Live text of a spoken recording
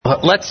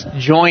Let's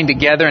join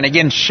together and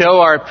again show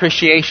our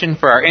appreciation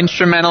for our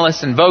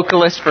instrumentalists and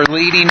vocalists for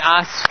leading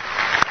us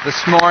this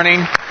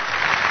morning.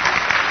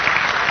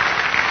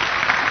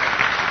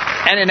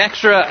 And an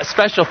extra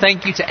special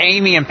thank you to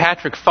Amy and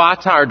Patrick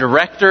Fata, our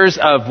directors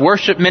of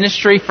worship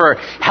ministry, for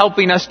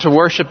helping us to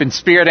worship in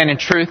spirit and in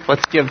truth.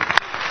 Let's give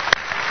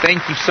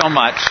thank you so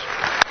much.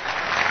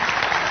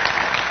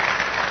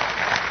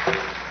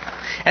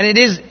 And it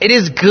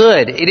is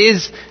good, it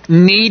is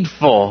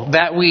needful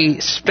that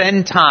we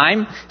spend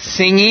time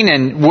singing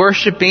and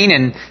worshiping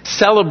and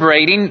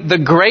celebrating the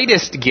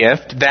greatest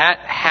gift that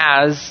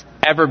has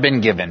ever been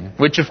given,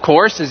 which of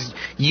course, as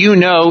you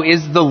know,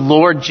 is the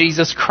Lord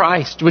Jesus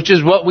Christ, which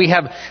is what we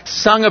have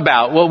sung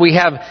about, what we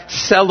have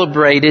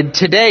celebrated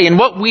today, and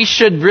what we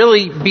should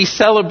really be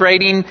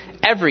celebrating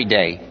every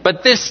day.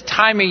 But this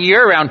time of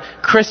year, around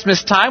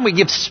Christmas time, we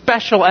give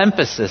special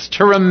emphasis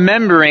to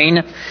remembering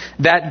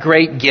that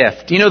great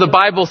gift. You know, the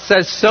Bible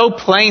says so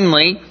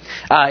plainly,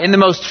 in the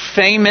most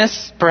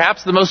famous,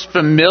 perhaps the most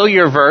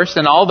familiar verse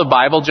in all the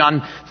Bible,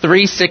 John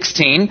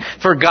 3:16,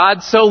 "For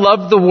God so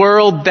loved the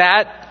world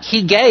that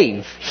He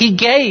gave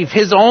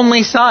His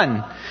only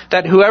Son,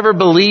 that whoever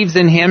believes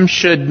in Him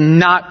should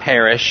not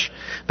perish,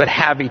 but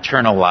have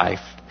eternal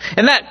life."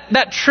 And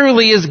that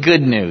truly is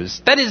good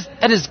news. That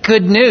is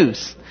good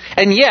news.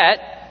 And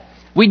yet,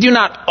 we do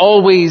not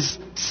always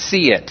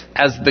see it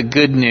as the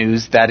good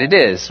news that it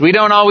is. We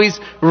don't always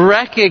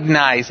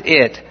recognize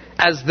it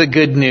as the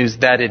good news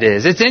that it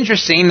is. It's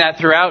interesting that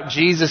throughout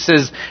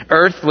Jesus'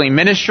 earthly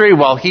ministry,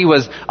 while He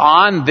was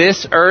on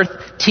this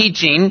earth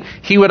teaching,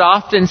 He would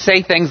often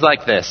say things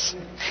like this: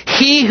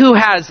 "He who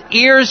has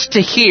ears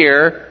to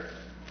hear,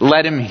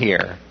 let him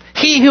hear.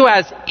 He who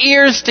has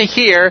ears to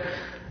hear,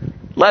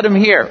 let him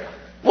hear."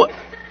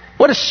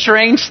 What a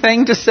strange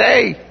thing to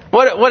say.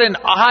 What an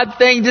odd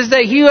thing to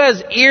say. He who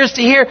has ears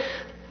to hear,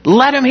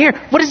 let him hear.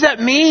 What does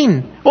that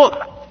mean?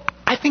 Well,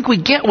 I think we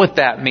get what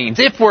that means.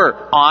 If we're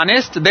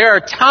honest, there are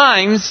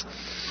times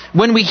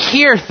when we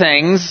hear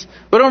things,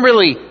 but don't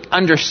really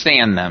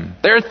understand them.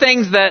 There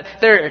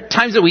are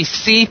times that we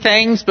see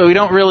things, but we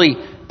don't really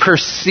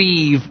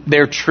perceive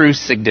their true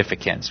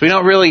significance. We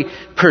don't really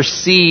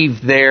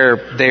perceive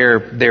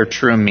their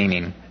true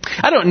meaning.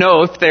 I don't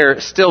know if they're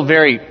still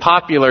very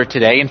popular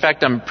today. In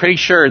fact, I'm pretty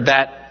sure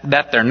that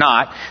they're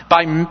not.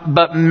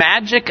 But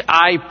magic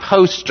eye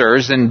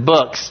posters and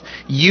books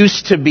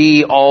used to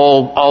be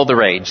all the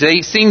rage.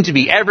 They seemed to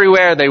be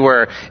everywhere. They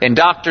were in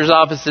doctor's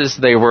offices.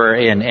 They were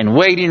in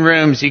waiting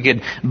rooms. You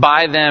could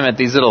buy them at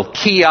these little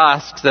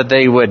kiosks that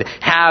they would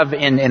have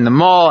in the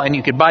mall, and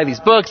you could buy these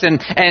books.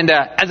 And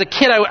as a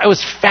kid, I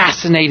was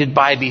fascinated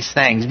by these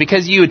things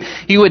because you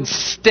would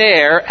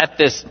stare at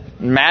this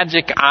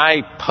magic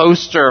eye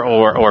poster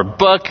or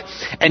book,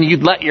 and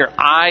you'd let your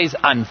eyes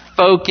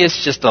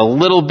unfocus just a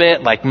little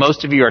bit, like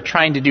most of you are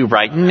trying to do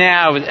right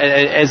now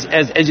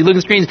as you look at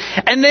the screens.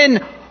 And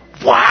then,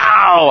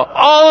 wow,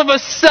 all of a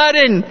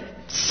sudden,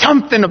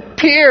 something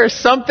appears,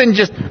 something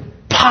just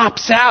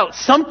pops out,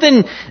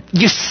 something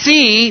you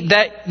see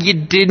that you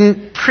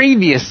didn't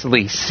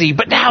previously see,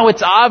 but now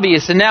it's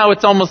obvious, and now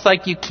it's almost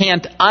like you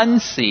can't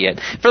unsee it.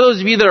 For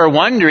those of you that are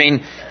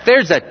wondering,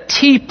 there's a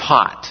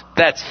teapot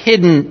that's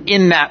hidden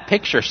in that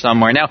picture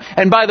somewhere. Now,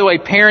 and by the way,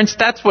 parents,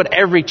 that's what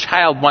every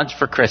child wants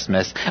for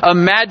Christmas. A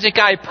magic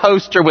eye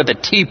poster with a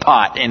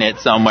teapot in it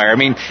somewhere. I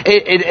mean,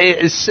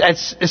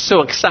 it's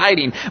so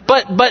exciting.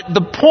 But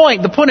the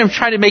point I'm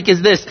trying to make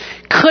is this: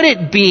 could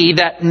it be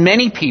that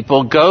many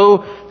people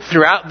go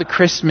throughout the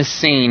Christmas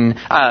scene,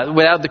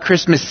 without the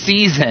Christmas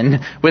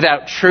season,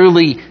 without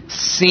truly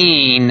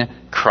seeing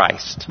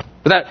Christ?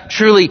 Without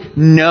truly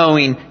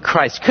knowing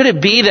Christ? Could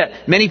it be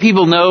that many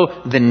people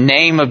know the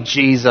name of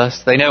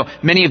Jesus? They know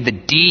many of the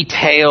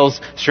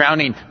details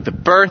surrounding the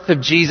birth of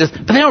Jesus,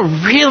 but they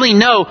don't really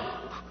know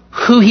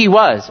who He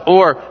was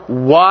or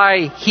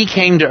why He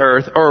came to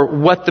earth or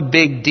what the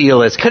big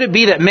deal is? Could it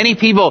be that many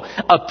people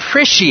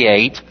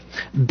appreciate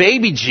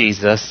baby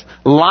Jesus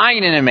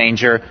lying in a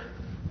manger,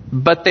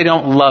 but they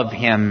don't love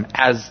Him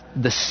as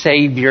the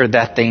Savior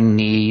that they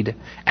need,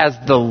 as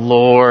the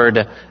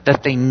Lord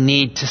that they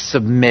need to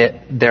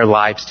submit their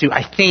lives to?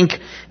 I think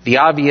the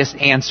obvious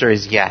answer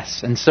is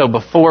yes. And so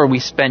before we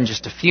spend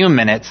just a few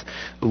minutes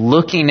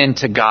looking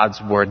into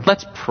God's Word,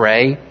 let's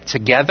pray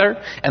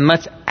together and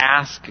let's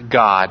ask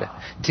God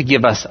to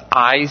give us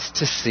eyes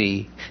to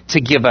see,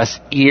 to give us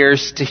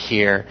ears to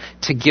hear,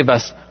 to give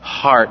us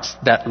hearts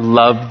that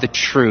love the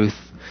truth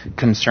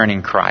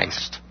concerning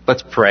Christ.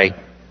 Let's pray.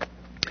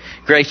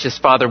 Gracious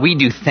Father, we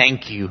do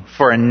thank You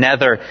for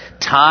another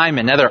time,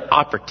 another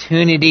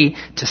opportunity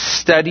to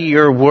study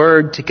Your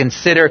Word, to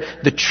consider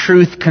the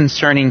truth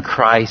concerning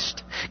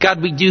Christ.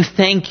 God, we do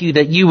thank You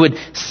that You would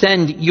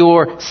send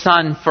Your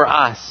Son for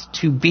us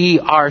to be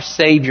our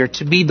Savior,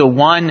 to be the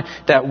one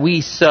that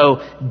we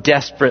so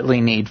desperately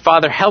need.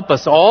 Father, help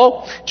us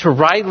all to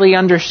rightly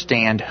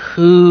understand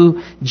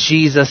who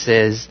Jesus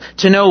is,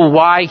 to know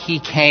why He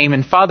came.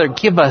 And Father,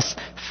 give us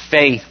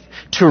faith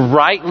to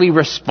rightly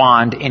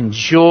respond in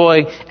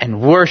joy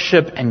and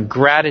worship and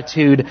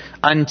gratitude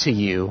unto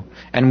you.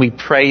 And we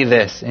pray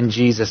this in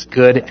Jesus'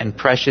 good and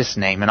precious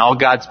name. And all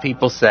God's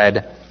people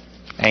said,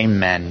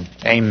 Amen.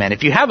 Amen.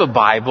 If you have a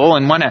Bible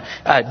and want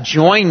to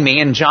join me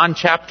in John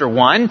chapter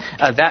 1,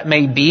 that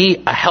may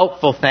be a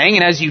helpful thing.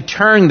 And as you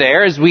turn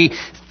there, as we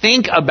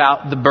think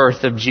about the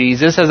birth of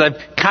Jesus, as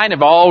I've kind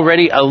of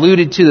already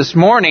alluded to this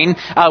morning,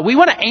 we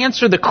want to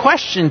answer the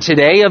question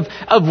today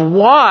of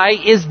why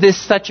is this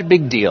such a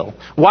big deal?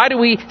 Why do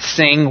we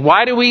sing?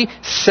 Why do we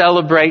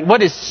celebrate?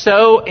 What is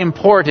so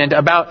important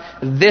about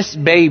this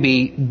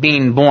baby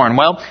being born?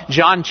 Well,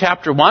 John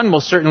chapter 1 will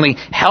certainly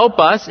help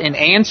us in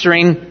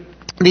answering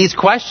these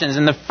questions.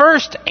 And the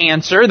first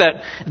answer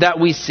that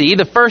we see,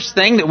 the first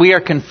thing that we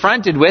are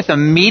confronted with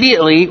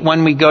immediately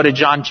when we go to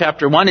John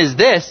chapter 1 is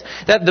this,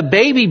 that the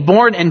baby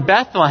born in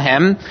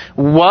Bethlehem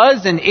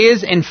was and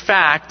is in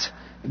fact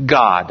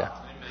God.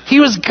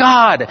 He was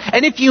God.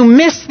 And if you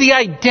miss the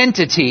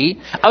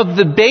identity of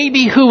the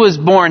baby who was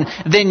born,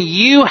 then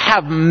you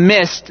have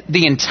missed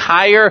the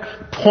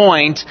entire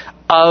point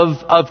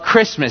of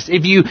Christmas.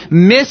 If you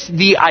miss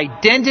the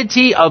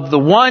identity of the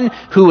one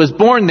who was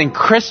born, then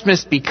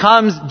Christmas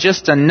becomes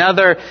just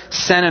another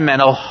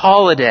sentimental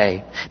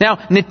holiday.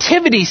 Now,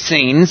 nativity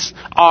scenes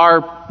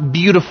are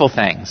beautiful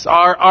things,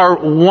 are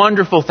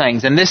wonderful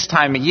things. And this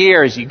time of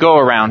year, as you go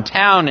around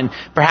town and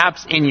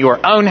perhaps in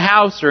your own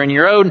house or in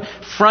your own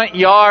front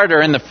yard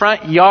or in the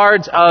front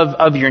yards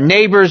of your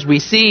neighbors, we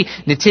see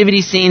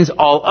nativity scenes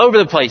all over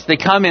the place. They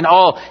come in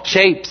all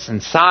shapes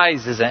and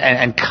sizes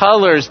and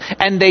colors,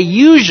 and they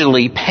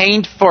usually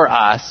paint for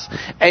us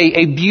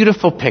a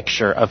beautiful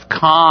picture of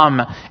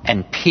calm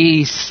and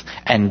peace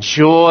and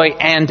joy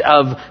and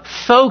of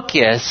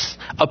focus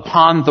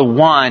upon the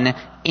one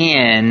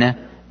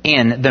in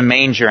the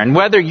manger. And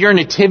whether your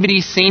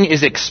nativity scene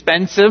is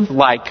expensive,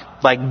 like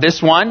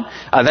this one,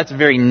 that's a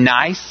very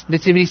nice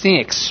nativity scene,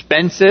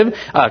 expensive,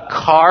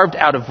 carved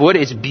out of wood,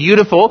 it's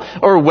beautiful,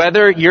 or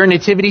whether your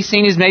nativity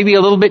scene is maybe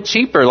a little bit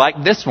cheaper,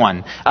 like this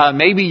one.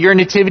 Maybe your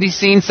nativity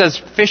scene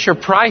says Fisher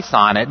Price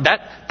on it.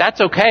 That's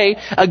okay.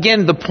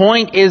 Again, the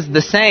point is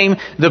the same.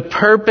 The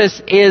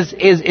purpose is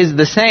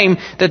the same,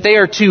 that they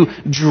are to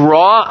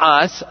draw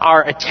us,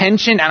 our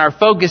attention and our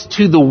focus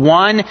to the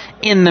one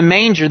in the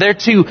manger. They're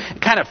to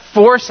kind of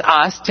force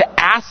us to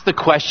ask the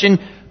question,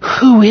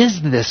 who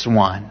is this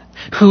one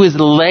who is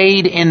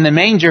laid in the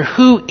manger?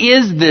 Who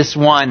is this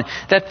one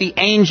that the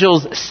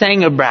angels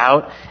sang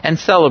about and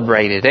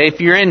celebrated?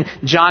 If you're in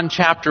John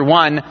chapter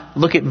 1,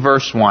 look at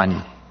verse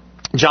 1.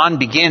 John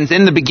begins,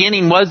 in the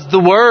beginning was the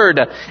Word,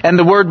 and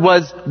the Word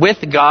was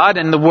with God,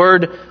 and the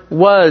Word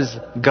was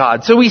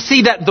God. So we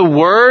see that the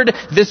Word,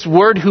 this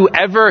Word,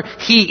 whoever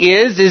He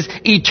is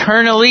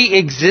eternally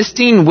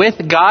existing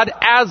with God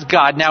as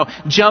God. Now,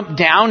 jump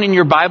down in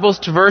your Bibles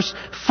to verse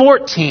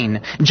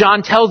 14.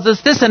 John tells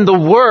us this, and the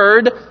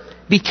Word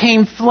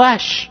became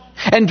flesh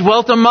and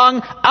dwelt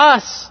among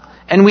us.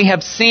 And we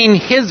have seen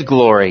His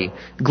glory,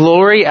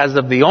 glory as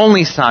of the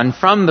only Son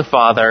from the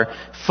Father,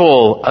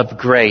 full of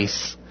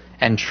grace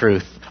and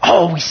truth.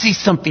 Oh, we see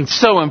something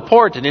so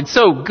important and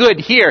so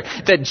good here,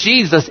 that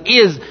Jesus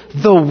is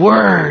the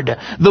Word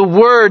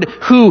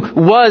who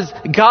was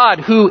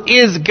God, who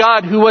is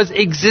God, who was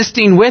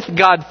existing with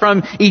God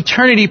from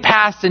eternity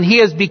past, and He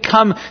has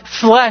become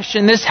flesh.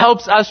 And this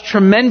helps us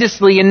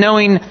tremendously in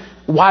knowing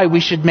why we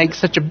should make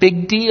such a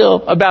big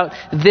deal about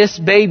this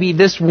baby,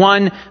 this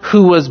one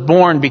who was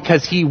born,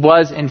 because He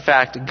was in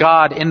fact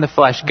God in the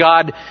flesh,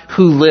 God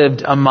who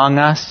lived among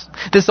us.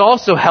 This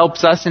also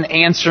helps us in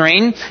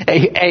answering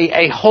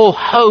a whole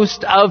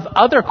host of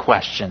other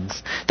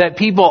questions that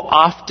people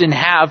often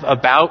have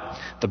about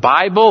the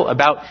Bible,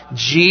 about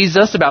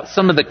Jesus, about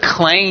some of the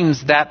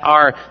claims that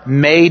are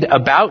made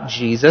about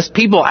Jesus.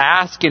 People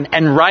ask,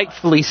 and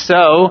rightfully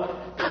so,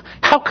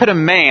 how could a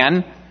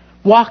man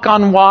walk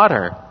on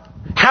water?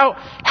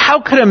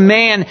 How could a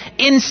man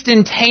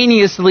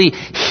instantaneously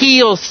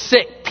heal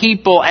sick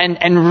people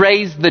and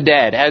raise the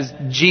dead, as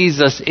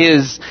Jesus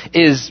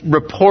is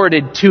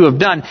reported to have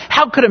done?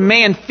 How could a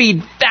man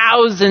feed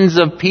thousands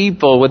of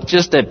people with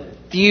just a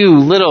few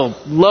little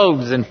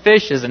loaves and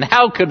fishes? And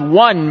how could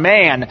one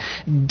man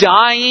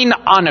dying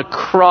on a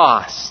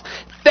cross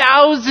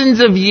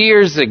thousands of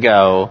years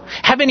ago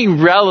have any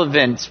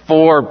relevance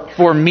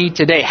for me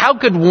today? How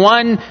could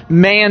one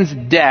man's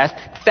death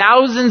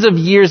thousands of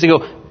years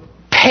ago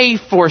pay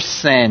for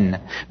sin,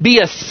 be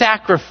a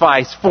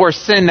sacrifice for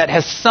sin that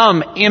has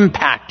some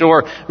impact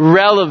or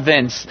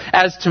relevance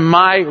as to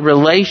my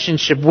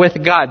relationship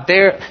with God?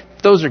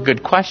 Those are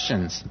good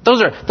questions.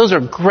 Those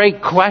are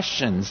great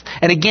questions.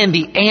 And again,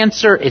 the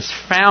answer is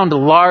found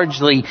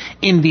largely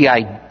in the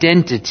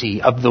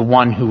identity of the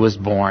one who was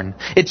born.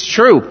 It's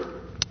true,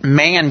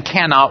 man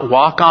cannot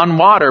walk on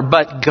water,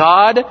 but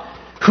God,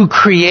 who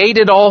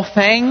created all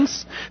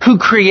things, who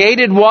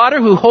created water,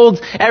 who holds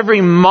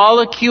every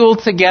molecule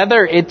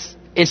together,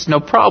 it's no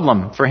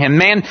problem for Him.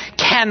 Man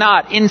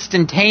cannot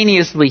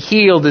instantaneously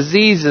heal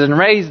diseases and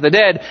raise the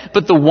dead,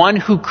 but the one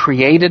who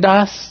created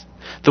us,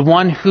 The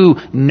one who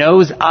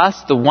knows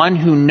us, the one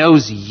who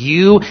knows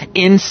you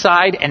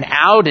inside and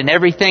out and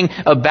everything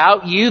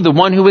about you, the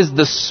one who is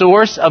the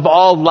source of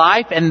all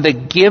life and the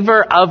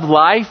giver of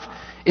life,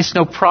 is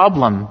no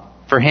problem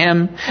for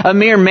him. A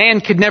mere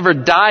man could never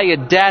die a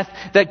death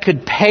that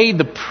could pay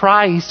the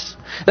price,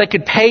 that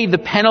could pay the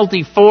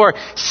penalty for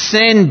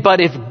sin.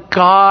 But if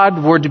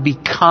God were to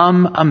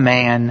become a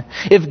man,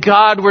 if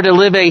God were to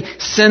live a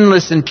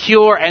sinless and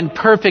pure and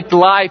perfect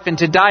life and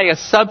to die a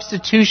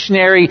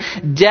substitutionary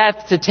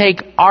death to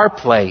take our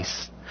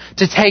place,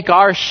 to take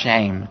our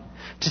shame,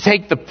 to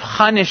take the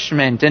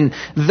punishment and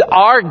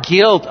our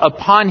guilt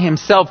upon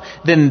himself,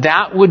 then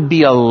that would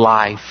be a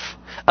life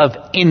of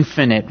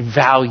infinite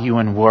value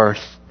and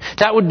worth.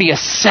 That would be a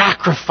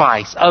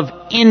sacrifice of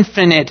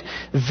infinite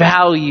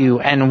value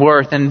and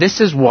worth. And this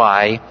is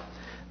why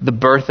the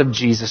birth of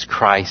Jesus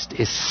Christ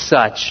is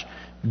such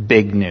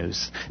big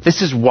news.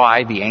 This is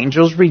why the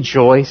angels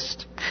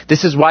rejoiced.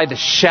 This is why the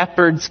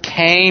shepherds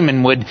came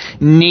and would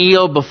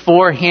kneel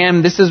before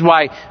him. This is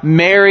why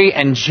Mary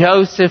and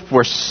Joseph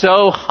were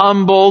so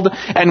humbled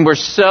and were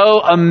so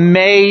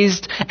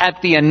amazed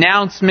at the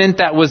announcement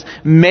that was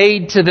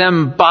made to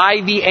them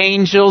by the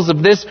angels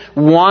of this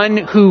one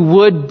who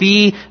would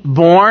be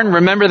born.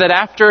 Remember that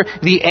after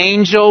the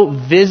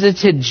angel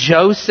visited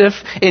Joseph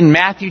in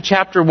Matthew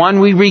chapter 1,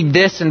 we read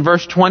this in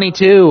verse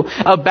 22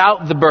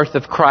 about the birth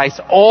of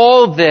Christ.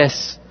 All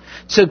this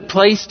took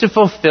place to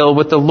fulfill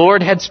what the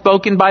Lord had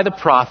spoken by the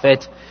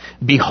prophet.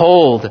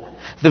 Behold,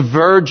 the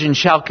virgin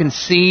shall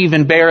conceive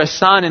and bear a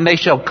son, and they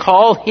shall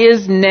call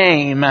his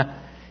name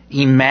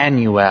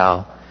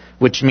Emmanuel,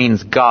 which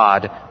means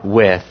God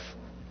with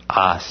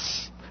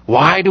us.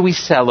 Why do we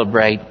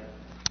celebrate?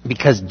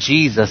 Because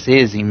Jesus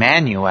is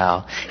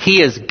Emmanuel.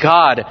 He is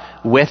God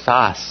with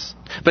us.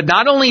 But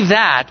not only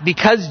that,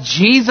 because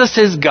Jesus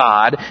is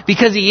God,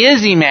 because He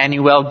is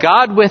Emmanuel,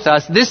 God with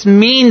us, this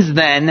means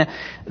then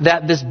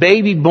that this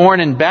baby born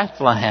in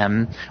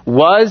Bethlehem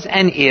was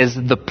and is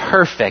the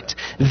perfect,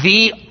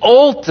 the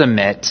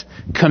ultimate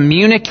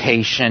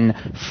communication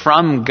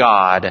from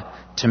God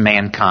to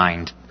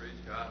mankind.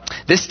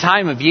 This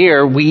time of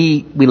year,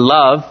 we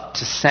love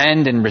to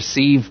send and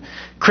receive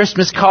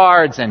Christmas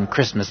cards and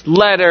Christmas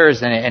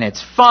letters, and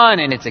it's fun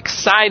and it's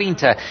exciting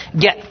to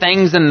get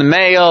things in the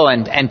mail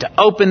and to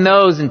open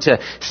those and to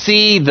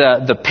see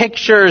the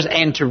pictures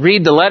and to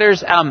read the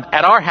letters.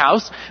 At our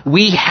house,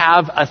 we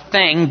have a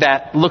thing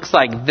that looks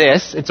like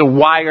this. It's a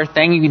wire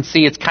thing. You can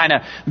see it's kind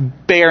of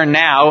bare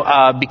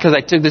now because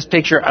I took this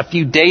picture a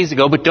few days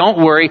ago. But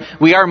don't worry,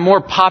 we are more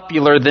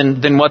popular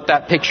than what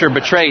that picture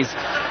betrays.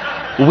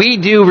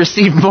 We do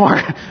receive more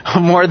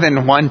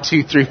than 1,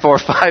 2, 3, 4,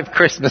 5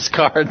 Christmas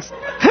cards.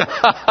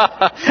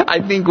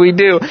 I think we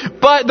do.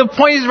 But the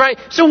point is right.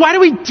 So why do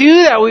we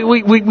do that?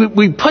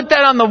 We put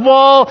that on the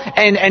wall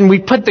and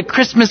we put the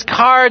Christmas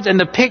cards and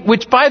the pic,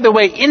 which by the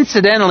way,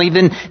 incidentally,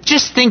 then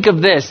just think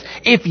of this.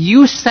 If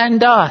you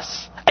send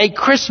us a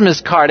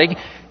Christmas card,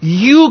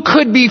 you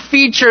could be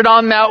featured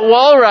on that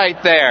wall right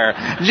there.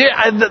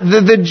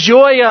 The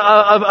joy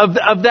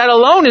of that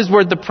alone is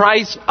worth the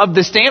price of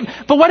the stamp.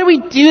 But why do we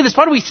do this?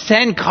 Why do we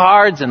send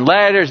cards and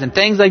letters and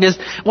things like this?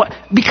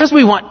 Because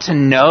we want to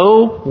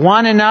know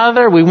one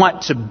another. We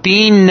want to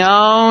be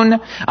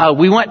known.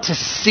 We want to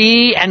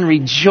see and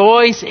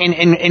rejoice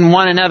in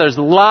one another's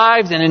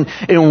lives and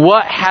in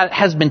what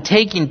has been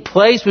taking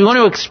place. We want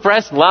to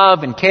express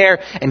love and care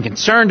and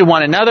concern to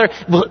one another.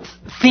 Well,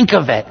 think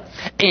of it.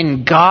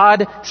 In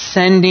God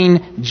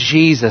sending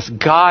Jesus,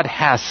 God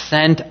has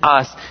sent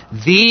us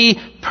the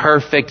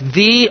perfect,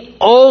 the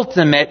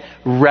ultimate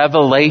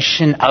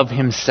revelation of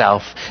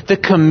Himself, the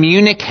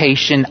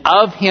communication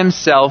of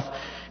Himself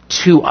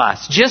to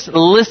us. Just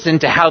listen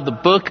to how the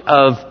book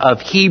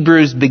of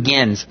Hebrews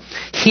begins.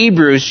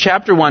 Hebrews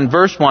chapter 1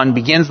 verse 1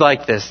 begins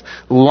like this.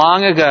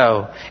 Long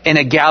ago in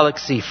a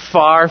galaxy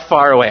far,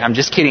 far away. I'm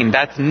just kidding.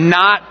 That's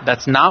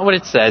not what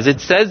it says.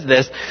 It says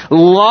this.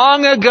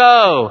 Long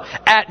ago,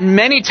 at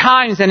many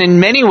times and in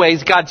many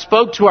ways, God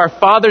spoke to our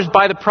fathers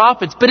by the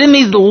prophets. But in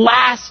these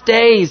last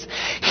days,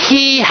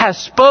 He has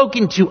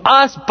spoken to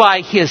us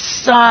by His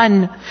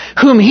Son,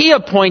 whom He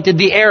appointed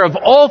the heir of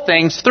all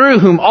things, through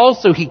whom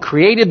also He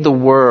created the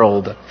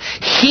world.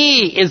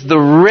 He is the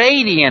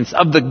radiance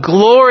of the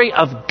glory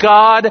of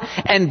God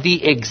and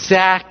the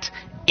exact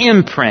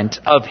imprint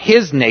of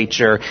His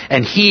nature,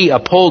 and He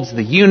upholds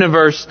the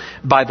universe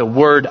by the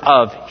word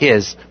of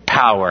His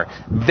power.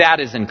 That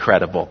is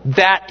incredible.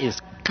 That is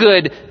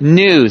good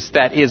news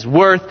that is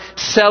worth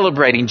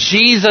celebrating.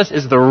 Jesus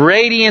is the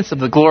radiance of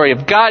the glory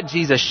of God.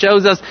 Jesus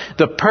shows us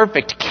the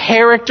perfect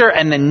character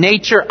and the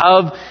nature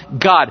of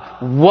God.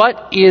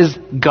 What is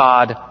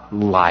God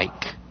like?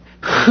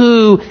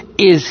 Who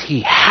is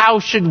He? How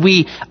should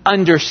we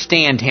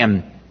understand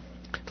Him?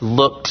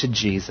 Look to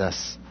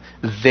Jesus.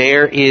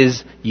 There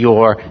is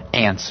your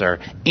answer.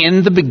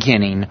 In the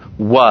beginning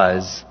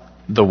was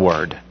the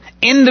Word.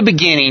 In the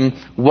beginning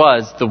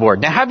was the Word.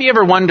 Now, have you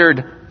ever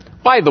wondered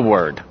why the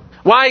Word?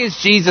 Why is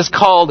Jesus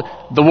called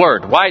the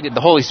Word? Why did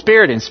the Holy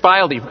Spirit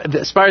inspire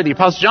the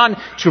Apostle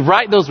John to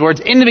write those words?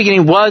 In the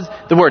beginning was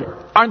the Word.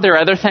 aren't there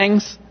other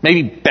things,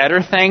 maybe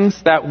better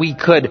things that we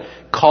could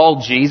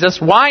call Jesus?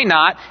 Why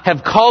not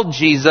have called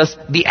Jesus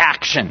the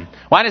action?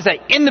 Why not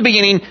say, in the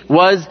beginning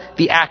was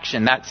the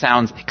action? That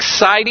sounds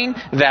exciting.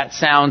 That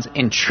sounds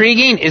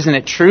intriguing. Isn't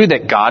it true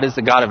that God is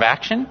the God of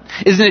action?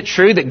 Isn't it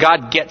true that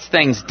God gets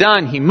things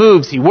done? He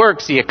moves, He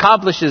works, He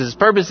accomplishes His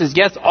purposes.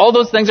 Yes, all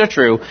those things are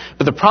true.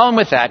 But the problem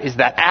with that is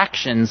that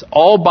actions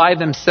all by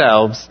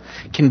themselves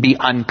can be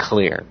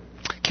unclear,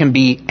 can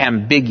be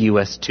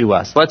ambiguous to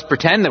us. Let's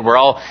pretend that we're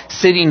all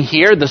sitting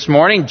here this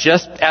morning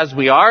just as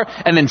we are,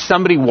 and then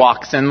somebody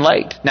walks in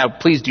late. Now,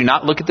 please do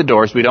not look at the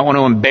doors. We don't want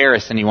to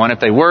embarrass anyone if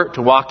they were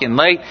to walk in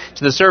late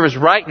to the service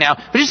right now.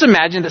 But just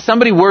imagine that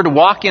somebody were to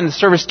walk in. The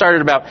service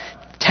started about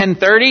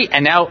 10:30,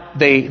 and now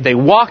they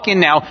walk in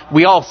now.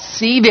 We all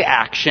see the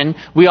action.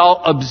 We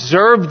all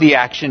observe the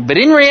action. But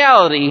in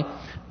reality,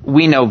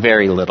 we know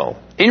very little.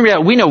 In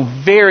reality, we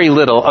know very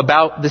little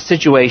about the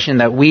situation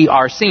that we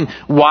are seeing.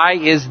 Why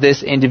is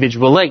this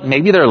individual late?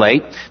 Maybe they're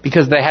late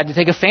because they had to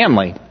take a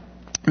family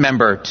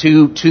member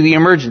to the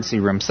emergency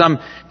room. Some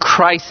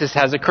crisis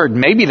has occurred.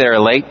 Maybe they're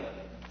late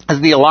as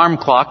the alarm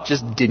clock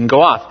just didn't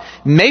go off.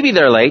 Maybe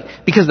they're late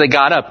because they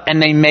got up and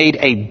they made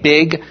a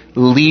big,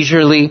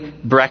 leisurely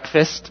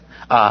breakfast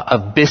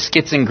of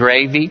biscuits and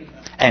gravy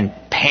and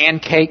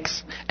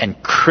pancakes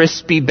and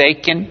crispy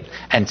bacon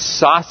and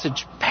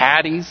sausage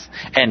patties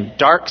and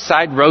Dark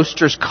Side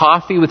Roasters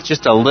coffee with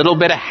just a little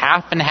bit of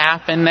half and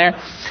half in there.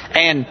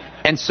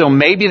 And so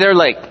maybe they're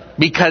late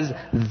because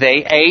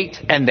they ate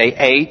and they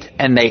ate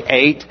and they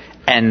ate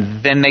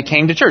and then they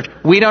came to church.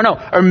 We don't know.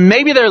 Or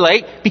maybe they're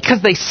late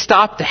because they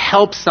stopped to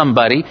help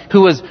somebody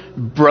who was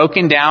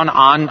broken down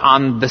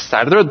on the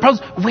side of the road. The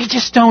problem is, we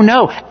just don't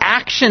know.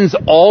 Actions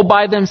all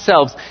by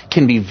themselves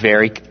can be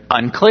very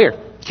unclear,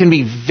 can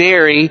be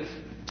very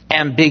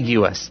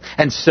ambiguous.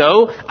 And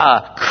so,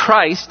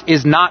 Christ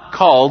is not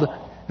called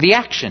the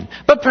action.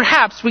 But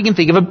perhaps we can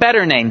think of a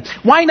better name.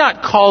 Why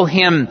not call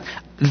Him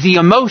the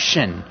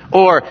emotion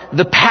or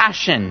the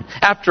passion?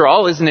 After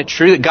all, isn't it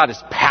true that God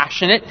is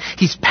passionate?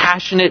 He's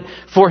passionate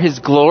for His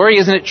glory.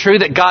 Isn't it true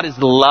that God is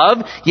love?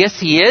 Yes,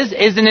 He is.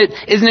 Isn't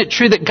it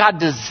true that God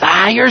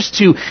desires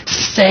to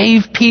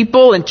save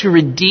people and to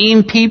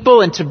redeem people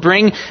and to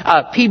bring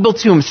people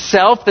to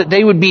Himself, that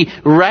they would be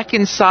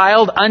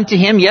reconciled unto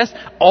Him? Yes,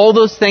 all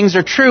those things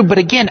are true. But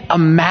again,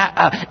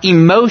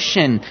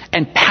 emotion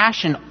and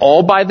passion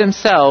all by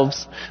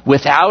themselves,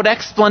 without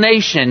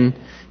explanation,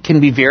 can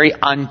be very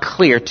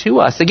unclear to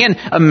us. Again,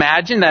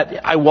 imagine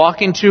that I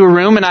walk into a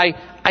room and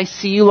I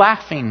see you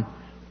laughing.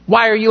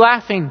 Why are you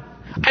laughing?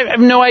 I have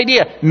no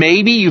idea.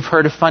 Maybe you've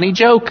heard a funny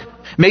joke.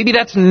 Maybe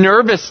that's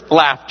nervous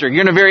laughter.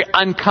 You're in a very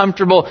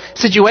uncomfortable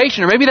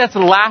situation. Or maybe that's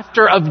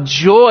laughter of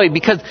joy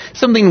because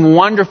something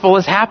wonderful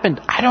has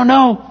happened. I don't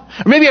know.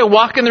 Or maybe I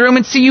walk in the room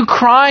and see you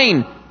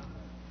crying.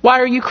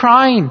 Why are you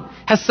crying?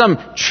 Has some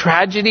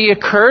tragedy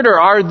occurred, or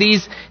are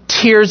these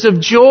tears of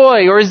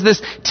joy, or is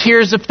this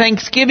tears of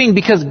thanksgiving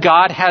because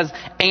God has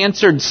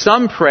answered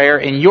some prayer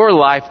in your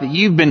life that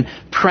you've been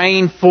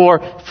praying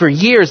for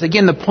years?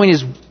 Again, the point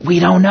is, we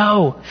don't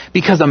know,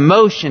 because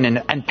emotion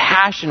and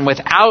passion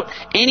without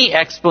any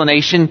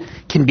explanation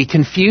can be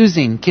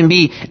confusing, can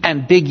be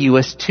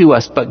ambiguous to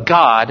us. But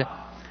God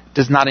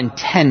does not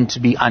intend to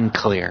be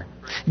unclear.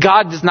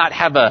 God does not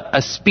have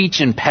a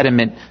speech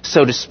impediment,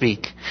 so to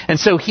speak. And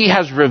so He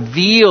has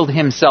revealed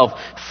Himself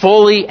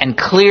fully and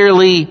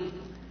clearly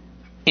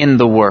in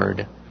the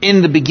Word.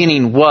 In the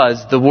beginning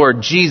was the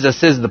Word.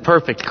 Jesus is the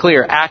perfect,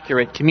 clear,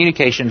 accurate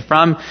communication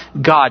from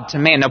God to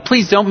man. Now,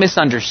 please don't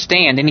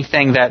misunderstand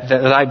anything that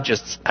I've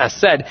just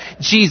said.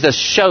 Jesus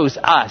shows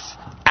us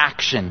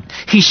action.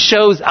 He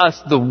shows us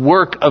the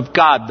work of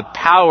God, the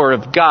power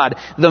of God,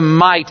 the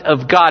might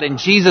of God. And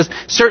Jesus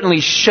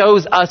certainly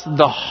shows us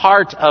the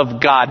heart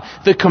of God,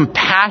 the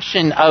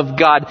compassion of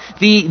God,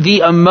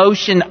 the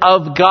emotion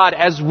of God.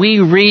 As we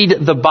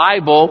read the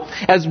Bible,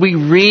 as we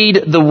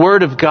read the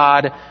Word of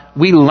God,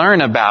 we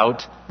learn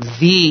about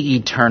the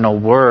eternal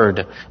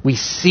Word. We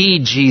see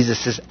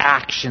Jesus'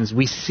 actions.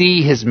 We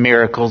see His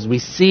miracles. We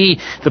see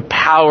the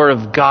power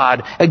of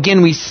God.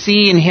 Again, we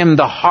see in Him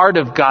the heart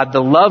of God,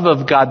 the love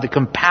of God, the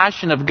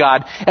compassion of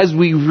God. As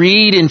we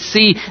read and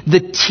see the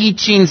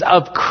teachings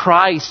of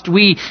Christ,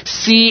 we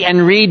see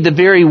and read the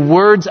very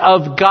words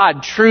of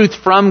God, truth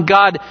from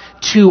God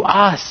to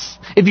us.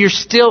 If you're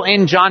still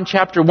in John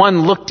chapter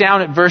 1, look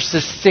down at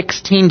verses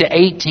 16 to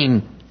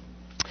 18.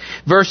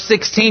 Verse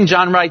 16,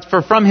 John writes,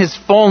 "For from His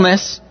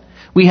fullness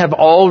we have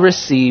all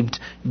received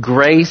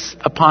grace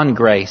upon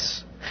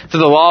grace. For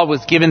the law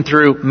was given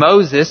through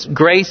Moses,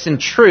 grace and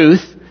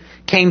truth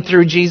came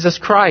through Jesus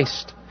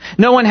Christ.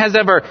 No one has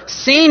ever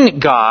seen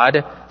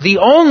God, the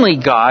only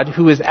God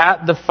who is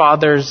at the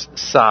Father's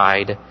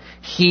side.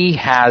 He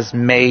has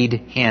made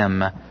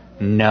Him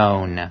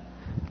known."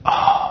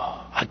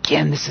 Oh,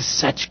 again, this is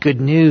such good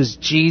news.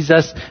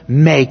 Jesus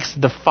makes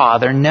the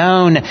Father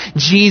known.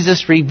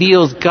 Jesus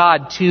reveals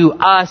God to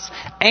us,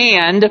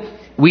 and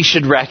we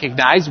should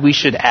recognize, we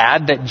should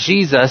add that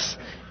Jesus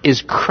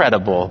is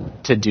credible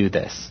to do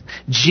this.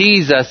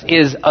 Jesus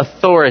is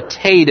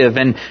authoritative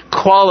and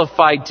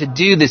qualified to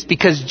do this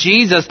because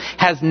Jesus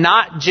has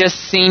not just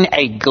seen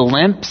a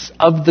glimpse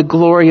of the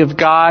glory of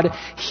God.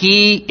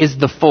 He is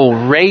the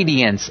full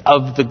radiance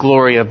of the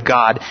glory of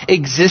God,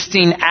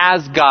 existing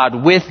as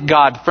God, with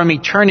God, from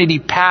eternity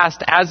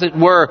past, as it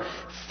were,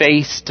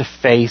 face to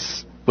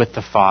face with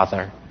the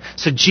Father.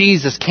 So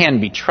Jesus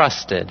can be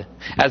trusted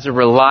as a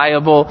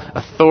reliable,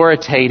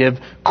 authoritative,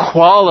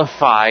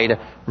 qualified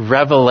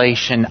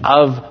revelation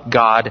of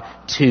God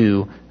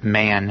to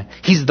man.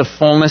 He's the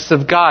fullness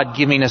of God,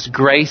 giving us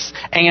grace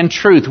and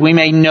truth. We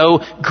may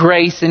know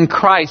grace in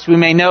Christ. We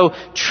may know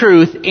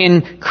truth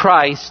in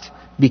Christ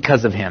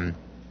because of Him.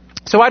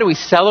 So why do we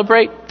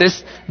celebrate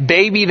this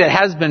baby that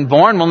has been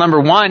born? Well,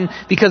 number one,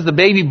 because the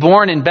baby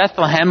born in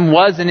Bethlehem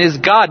was and is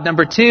God.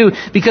 Number two,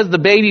 because the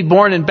baby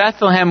born in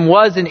Bethlehem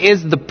was and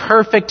is the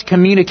perfect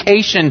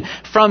communication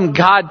from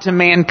God to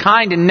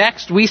mankind. And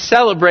next, we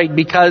celebrate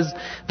because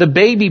the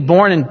baby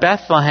born in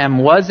Bethlehem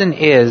was and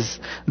is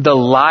the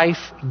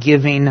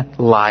life-giving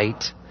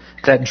light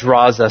that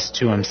draws us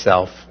to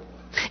Himself.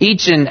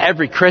 Each and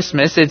every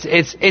Christmas,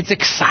 it's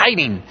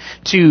exciting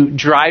to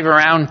drive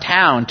around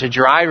town, to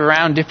drive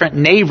around different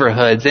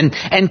neighborhoods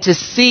and to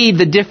see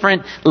the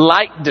different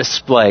light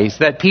displays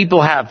that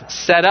people have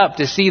set up,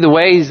 to see the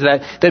ways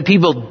that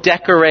people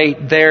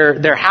decorate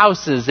their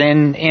houses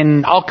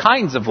in all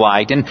kinds of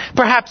light. And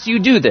perhaps you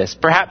do this.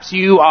 Perhaps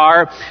you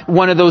are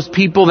one of those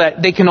people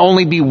that they can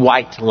only be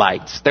white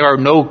lights. There are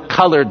no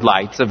colored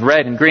lights of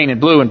red and green and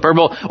blue and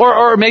purple.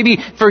 Or maybe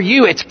for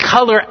you, it's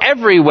color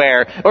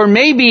everywhere. Or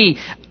maybe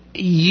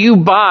you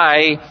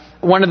buy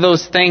one of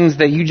those things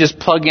that you just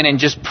plug in and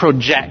just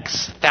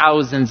projects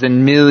thousands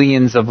and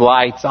millions of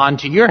lights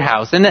onto your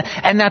house. And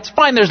that's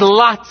fine. There's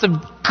lots of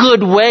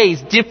good ways,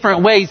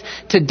 different ways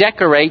to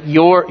decorate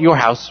your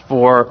house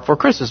for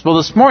Christmas. Well,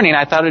 this morning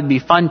I thought it'd be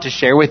fun to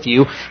share with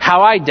you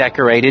how I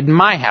decorated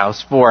my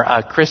house for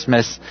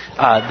Christmas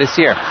this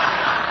year.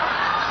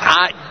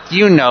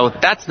 You know,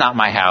 that's not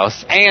my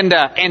house.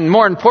 And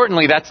more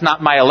importantly, that's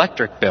not my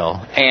electric bill.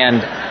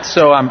 And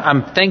so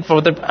I'm thankful.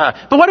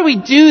 But why do we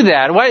do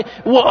that? Why?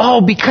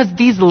 Well, because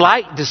these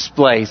light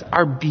displays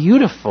are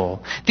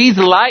beautiful. These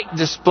light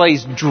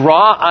displays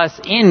draw us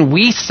in.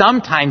 We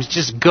sometimes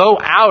just go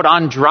out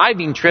on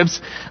driving trips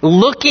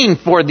looking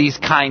for these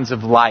kinds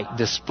of light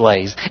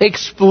displays.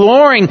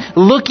 Exploring,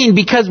 looking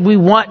because we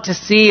want to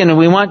see and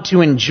we want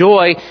to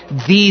enjoy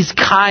these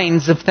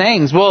kinds of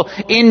things. Well,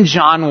 in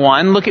John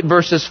 1, look at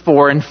verses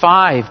 4 and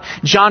 5.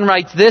 John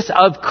writes this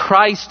of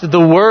Christ the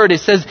Word. It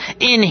says,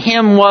 in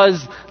Him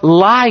was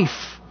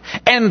life,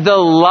 and the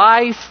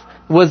life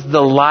was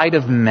the light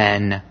of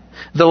men.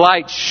 The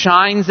light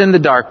shines in the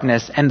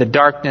darkness, and the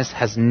darkness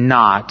has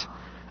not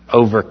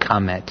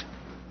overcome it.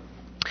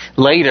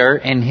 Later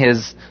in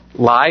His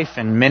life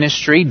and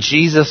ministry,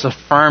 Jesus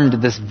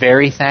affirmed this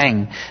very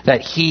thing,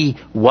 that He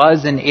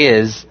was and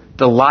is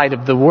the light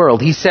of the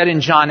world. He said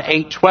in John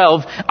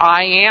 8:12,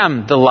 I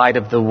am the light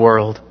of the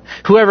world.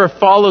 Whoever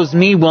follows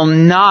me will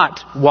not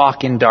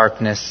walk in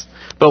darkness,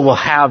 but will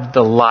have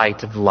the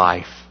light of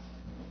life.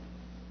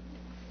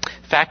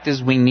 Fact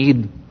is, we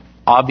need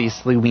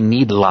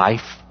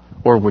life,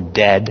 or we're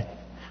dead.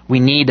 We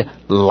need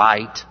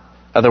light.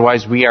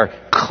 Otherwise, we are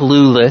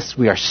clueless.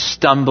 We are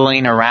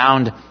stumbling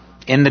around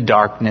in the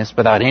darkness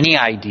without any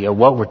idea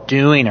what we're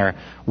doing or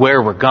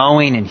where we're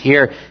going. And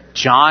here,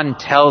 John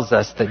tells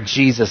us that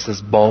Jesus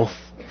is both.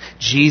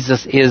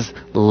 Jesus is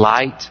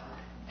light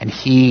and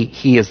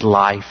He is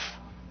life.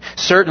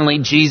 Certainly,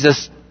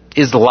 Jesus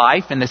is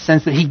life in the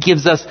sense that He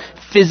gives us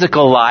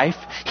physical life.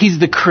 He's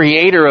the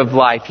creator of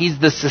life. He's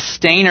the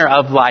sustainer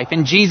of life.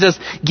 And Jesus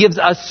gives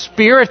us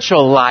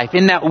spiritual life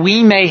in that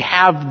we may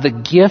have the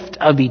gift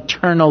of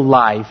eternal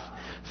life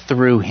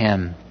through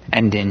Him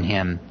and in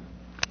Him.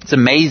 It's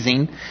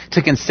amazing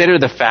to consider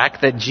the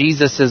fact that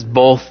Jesus is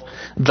both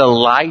the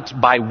light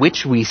by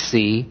which we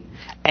see,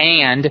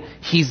 and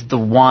He's the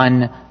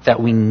one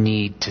that we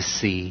need to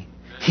see.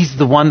 He's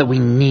the one that we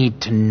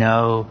need to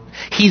know.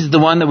 He's the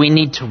one that we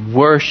need to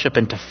worship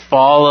and to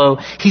follow.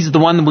 He's the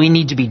one that we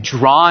need to be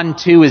drawn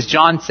to. As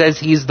John says,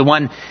 He's the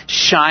one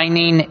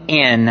shining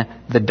in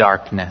the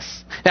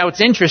darkness. Now,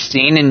 it's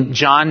interesting in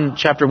John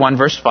chapter 1,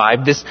 verse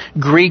 5, this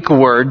Greek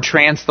word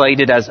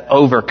translated as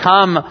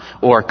overcome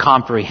or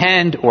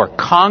comprehend or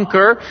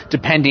conquer,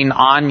 depending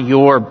on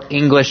your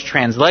English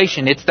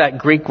translation. It's that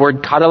Greek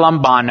word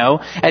katalambano,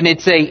 and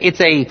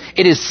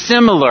it is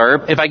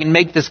similar, if I can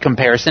make this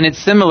comparison,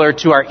 it's similar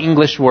to our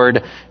English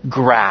word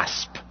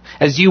grasp.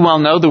 As you well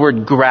know, the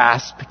word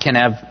grasp can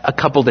have a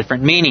couple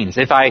different meanings.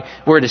 If I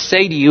were to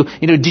say to you,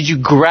 did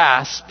you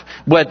grasp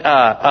what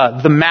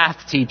the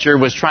math teacher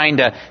was trying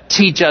to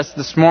teach us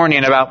this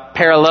morning about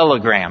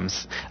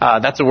parallelograms?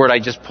 That's a word I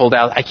just pulled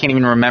out. I can't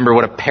even remember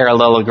what a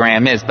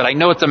parallelogram is, but I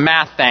know it's a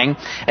math thing.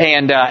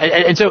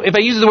 And so if I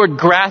use the word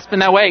grasp in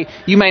that way,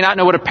 you may not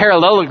know what a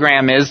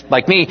parallelogram is,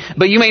 like me,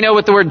 but you may know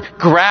what the word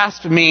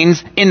grasp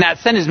means in that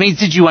sentence. It means,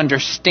 did you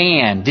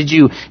understand? Did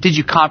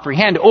you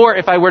comprehend? Or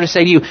if I were to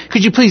say to you,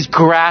 could you please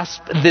just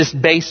grasp this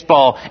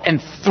baseball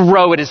and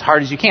throw it as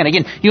hard as you can.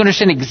 Again, you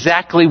understand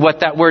exactly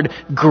what that word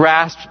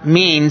grasp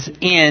means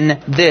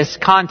in this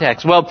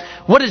context. Well,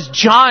 what does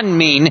John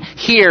mean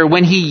here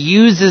when he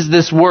uses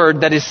this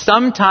word that is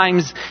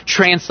sometimes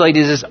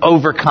translated as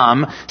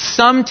overcome,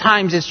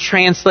 sometimes it's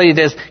translated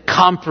as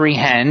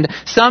comprehend,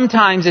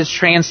 sometimes it's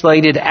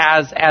translated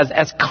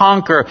as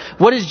conquer?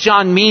 What does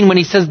John mean when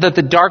he says that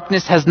the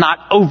darkness has not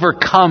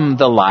overcome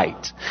the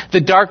light?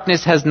 The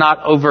darkness has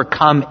not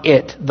overcome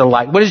it, the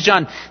light. What is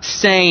John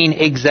saying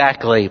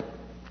exactly?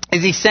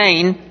 Is he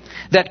saying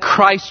that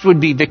Christ would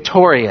be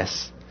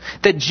victorious?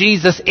 That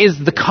Jesus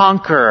is the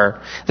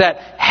conqueror? That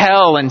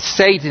hell and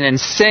Satan and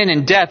sin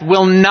and death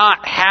will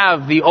not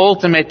have the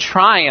ultimate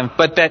triumph,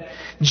 but that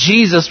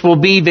Jesus will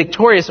be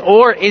victorious?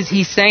 Or is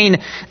he saying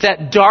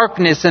that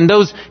darkness and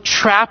those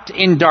trapped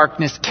in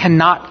darkness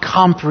cannot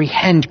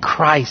comprehend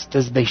Christ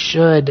as they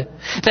should?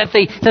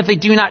 That they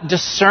do not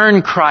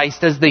discern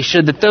Christ as they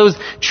should? That those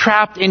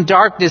trapped in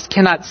darkness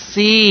cannot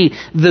see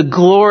the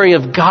glory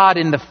of God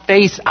in the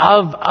face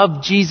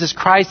of Jesus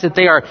Christ? That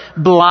they are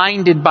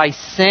blinded by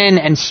sin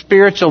and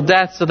spiritual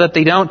death so that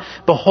they don't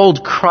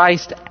behold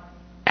Christ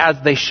as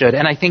they should?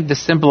 And I think the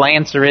simple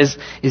answer is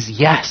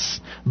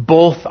yes.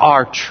 Both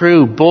are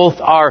true. Both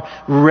are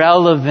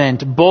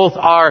relevant. Both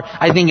are,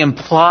 I think,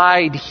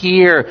 implied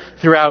here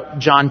throughout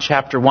John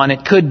chapter 1.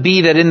 It could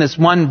be that in this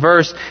one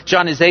verse,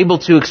 John is able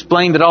to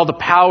explain that all the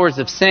powers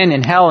of sin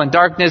and hell and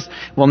darkness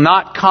will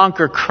not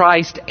conquer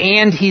Christ.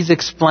 And he's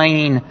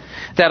explaining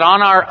that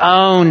on our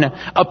own,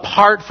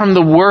 apart from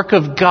the work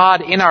of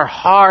God in our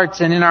hearts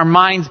and in our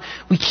minds,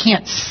 we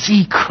can't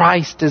see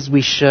Christ as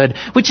we should.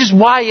 Which is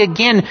why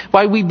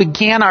we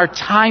began our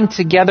time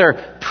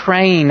together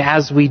praying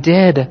as we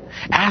did.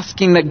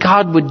 Asking that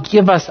God would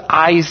give us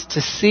eyes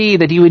to see,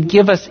 that He would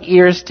give us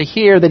ears to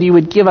hear, that He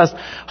would give us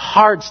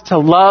hearts to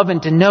love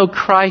and to know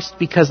Christ,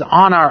 because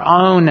on our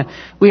own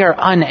we are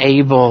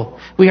unable.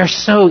 We are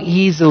so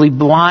easily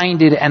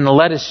blinded and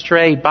led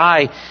astray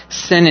by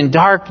sin and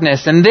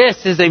darkness. And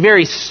this is a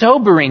very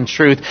sobering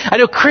truth. I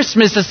know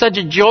Christmas is such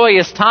a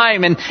joyous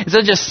time and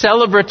such a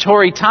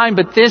celebratory time,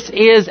 but this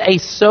is a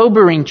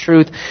sobering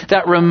truth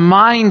that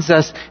reminds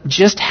us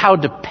just how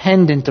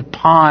dependent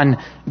upon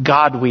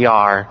God we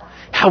are.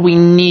 How we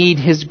need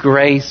His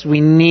grace,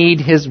 we need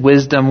His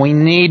wisdom, we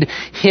need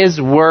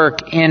His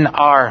work in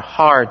our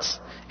hearts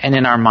and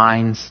in our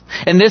minds.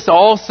 And this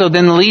also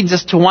then leads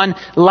us to one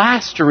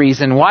last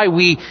reason why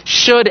we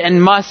should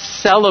and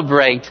must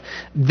celebrate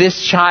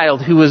this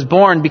child who was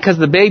born. Because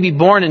the baby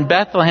born in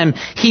Bethlehem,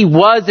 He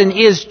was and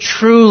is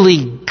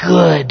truly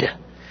good.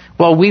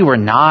 While we were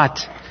not.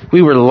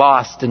 We were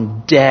lost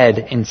and dead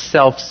in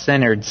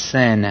self-centered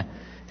sin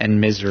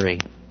and misery.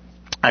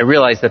 I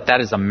realize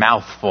that is a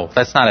mouthful.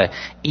 That's not an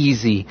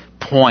easy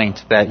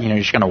point that you're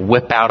just going to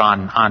whip out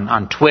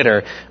on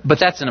Twitter. But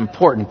that's an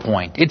important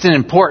point. It's an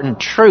important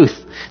truth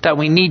that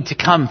we need to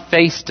come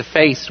face to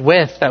face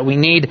with, that we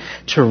need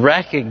to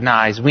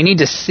recognize. We need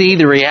to see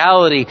the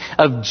reality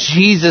of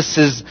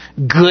Jesus'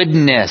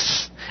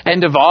 goodness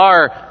and of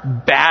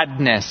our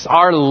badness,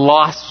 our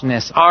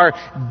lostness, our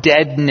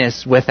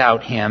deadness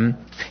without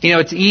Him.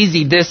 It's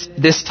easy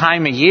this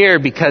time of year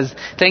because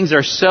things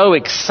are so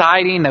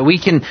exciting that we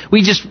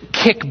just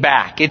kick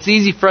back. It's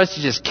easy for us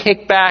to just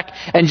kick back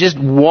and just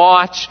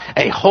watch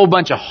a whole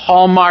bunch of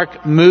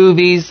Hallmark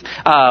movies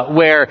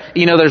where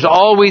there's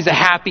always a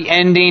happy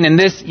ending. And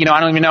this, I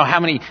don't even know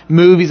how many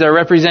movies are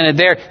represented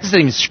there. This doesn't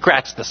even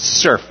scratch the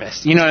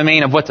surface. You know what I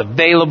mean? Of what's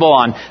available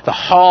on the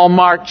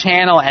Hallmark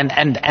channel and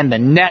the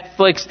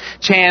Netflix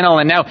channel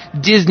and now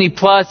Disney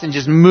Plus, and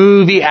just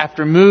movie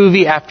after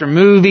movie after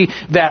movie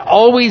that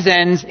always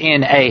ends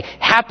in a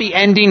happy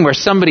ending where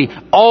somebody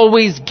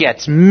always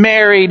gets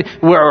married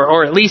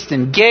or at least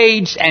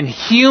engaged, and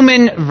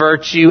human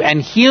virtue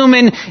and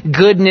human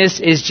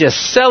goodness is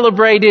just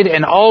celebrated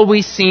and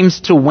always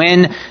seems to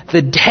win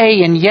the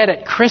day. And yet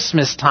at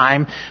Christmas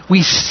time,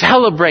 we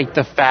celebrate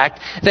the fact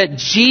that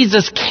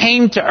Jesus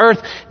came to earth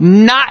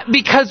not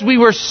because we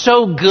were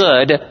so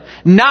good,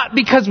 not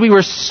because we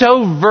were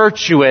so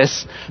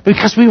virtuous,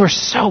 because we were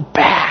so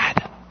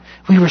bad.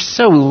 We were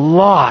so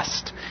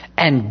lost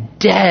and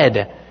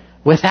dead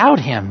without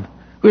Him.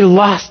 We're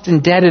lost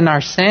and dead in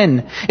our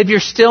sin. If you're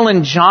still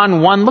in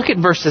John 1, look at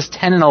verses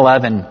 10 and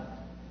 11.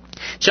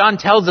 John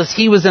tells us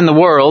He was in the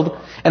world,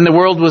 and the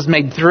world was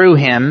made through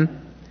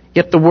Him,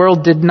 yet the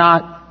world did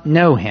not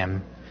know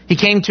Him. He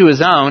came to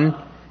His own,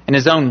 and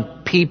His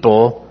own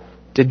people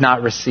did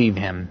not receive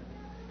Him.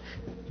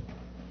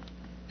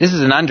 This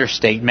is an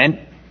understatement.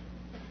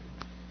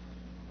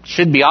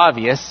 Should be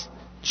obvious.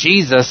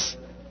 Jesus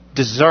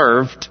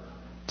deserved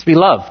to be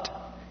loved.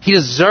 He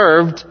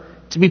deserved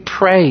to be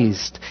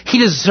praised. He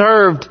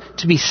deserved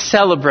to be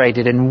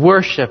celebrated and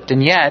worshipped,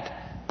 and yet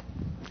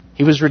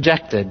He was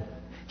rejected.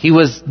 He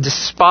was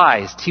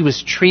despised. He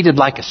was treated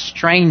like a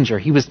stranger.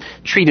 He was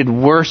treated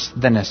worse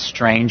than a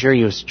stranger.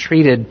 He was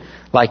treated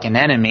like an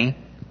enemy.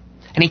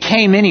 And He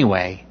came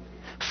anyway,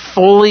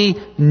 fully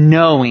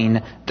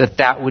knowing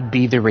that would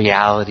be the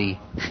reality.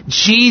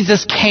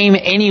 Jesus came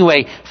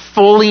anyway,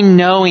 fully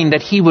knowing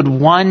that he would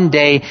one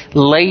day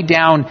lay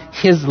down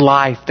his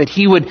life, that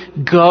he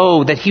would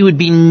go, that he would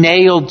be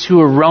nailed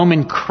to a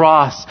Roman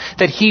cross,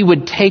 that he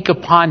would take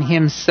upon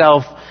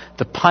himself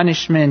the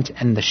punishment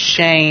and the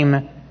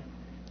shame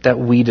that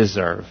we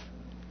deserve.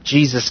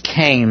 Jesus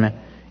came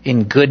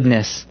in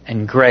goodness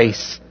and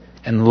grace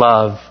and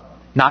love,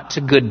 not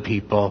to good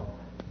people,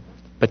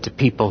 but to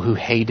people who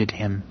hated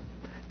him,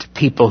 to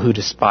people who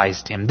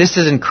despised him. This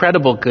is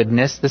incredible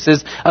goodness. This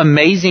is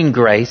amazing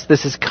grace.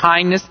 This is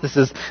kindness. This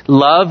is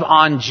love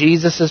on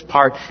Jesus'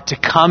 part to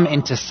come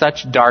into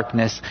such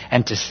darkness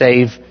and to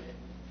save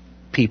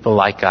people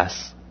like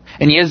us.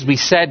 And as we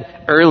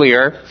said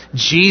earlier,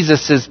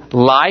 Jesus'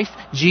 life,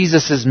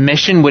 Jesus'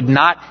 mission would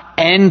not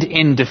end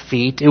in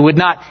defeat. It would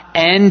not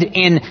end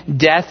in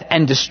death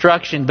and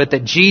destruction, but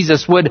that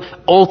Jesus would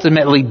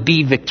ultimately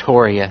be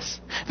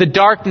victorious. The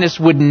darkness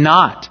would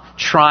not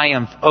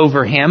triumph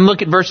over him.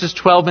 Look at verses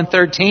 12 and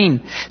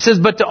 13. It says,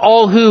 "But to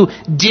all who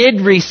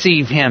did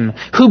receive him,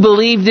 who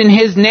believed in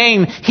his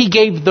name, he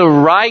gave the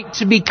right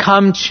to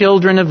become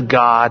children of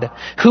God,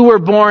 who were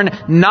born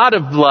not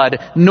of blood,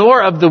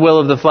 nor of the will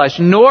of the flesh,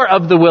 nor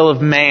of the will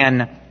of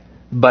man,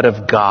 but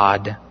of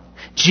God."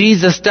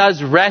 Jesus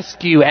does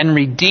rescue and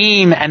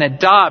redeem and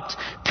adopt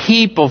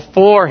people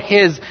for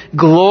his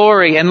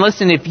glory. And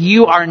listen, if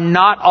you are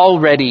not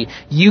already,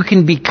 you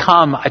can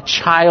become a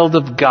child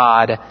of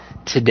God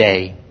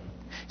today.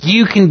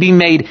 You can be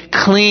made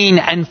clean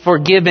and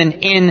forgiven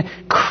in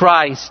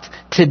Christ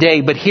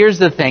today. But here's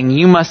the thing,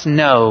 you must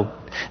know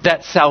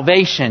that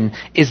salvation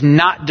is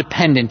not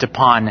dependent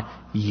upon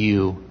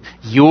you.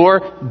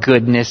 Your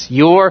goodness,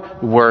 your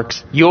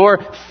works,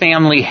 your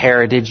family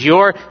heritage,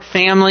 your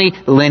family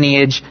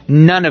lineage,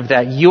 none of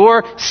that.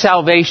 Your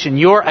salvation,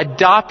 your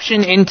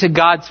adoption into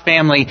God's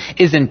family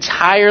is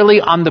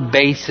entirely on the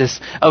basis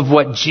of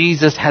what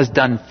Jesus has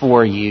done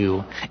for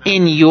you,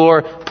 in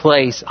your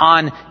place,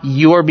 on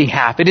your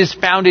behalf. It is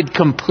founded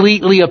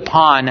completely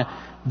upon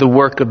the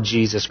work of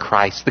Jesus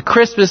Christ. The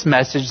Christmas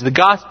message, the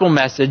gospel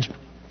message,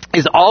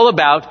 is all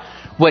about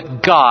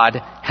what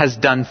God has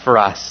done for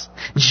us.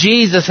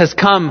 Jesus has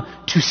come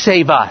to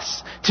save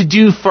us, to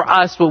do for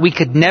us what we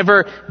could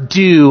never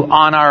do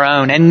on our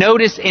own. And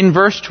notice in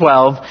verse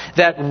 12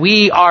 that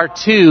we are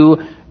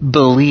to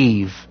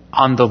believe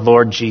on the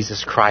Lord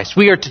Jesus Christ.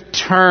 We are to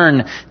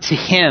turn to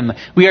him.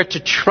 We are to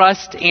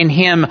trust in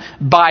him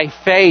by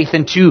faith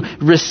and to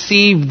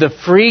receive the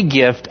free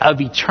gift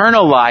of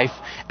eternal life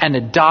and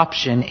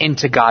adoption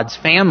into God's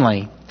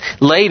family.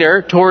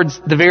 Later,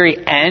 towards the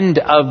very end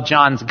of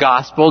John's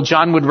Gospel,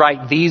 John would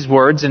write these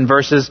words in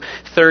verses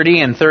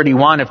 30 and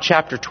 31 of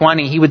chapter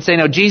 20. He would say,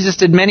 "Now Jesus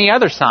did many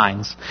other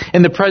signs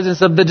in the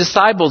presence of the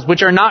disciples,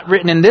 which are not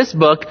written in this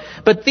book,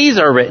 but these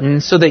are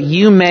written so that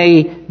you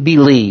may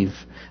believe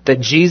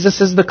that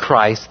Jesus is the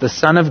Christ, the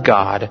Son of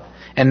God,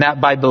 and that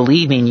by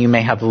believing you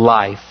may have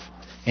life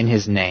in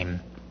his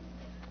name."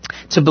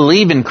 To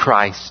believe in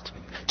Christ,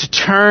 to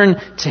turn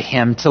to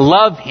him, to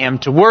love him,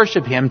 to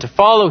worship him, to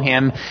follow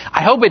him.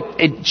 I hope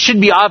it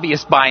should be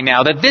obvious by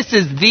now that this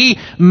is the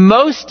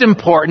most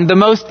important, the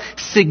most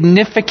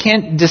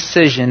significant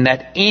decision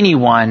that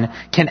anyone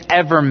can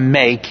ever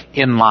make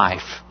in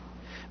life.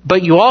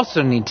 But you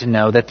also need to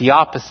know that the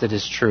opposite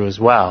is true as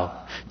well.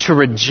 To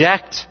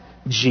reject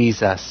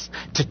Jesus,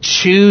 to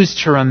choose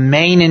to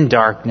remain in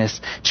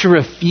darkness, to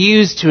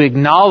refuse to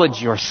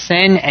acknowledge your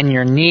sin and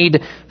your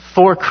need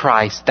for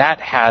Christ, that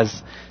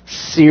has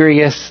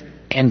serious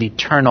and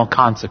eternal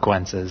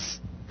consequences.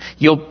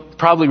 You'll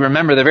probably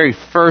remember the very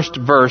first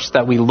verse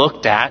that we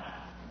looked at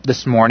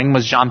this morning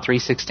was John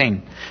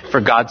 3:16.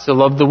 "For God so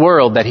loved the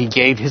world that he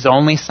gave his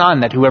only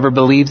Son, that whoever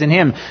believes in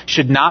him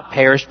should not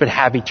perish but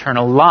have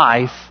eternal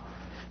life."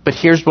 But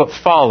here's what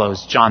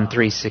follows John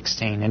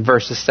 3:16 in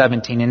verses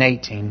 17 and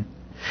 18.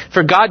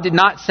 "For God did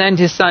not send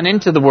his Son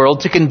into the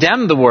world to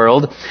condemn the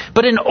world,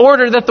 but in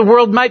order that the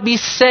world might be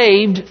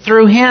saved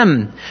through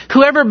him.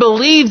 Whoever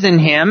believes in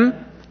him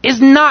is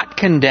not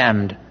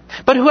condemned,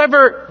 but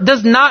whoever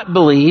does not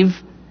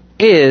believe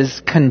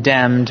is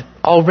condemned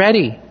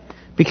already,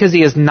 because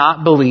he has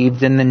not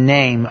believed in the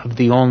name of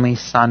the only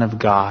Son of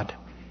God."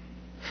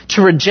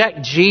 To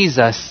reject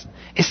Jesus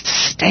is to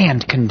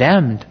stand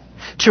condemned.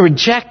 To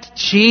reject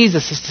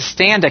Jesus is to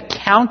stand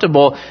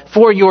accountable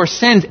for your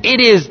sins.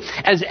 It is,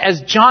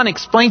 as John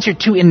explains here,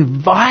 to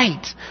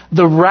invite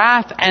the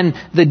wrath and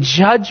the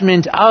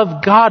judgment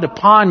of God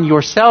upon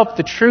yourself.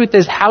 The truth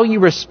is, how you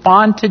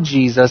respond to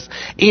Jesus,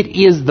 it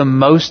is the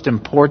most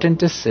important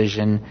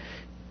decision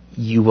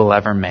you will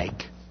ever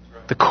make.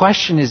 The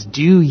question is,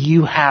 do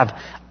you have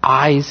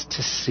eyes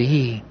to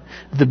see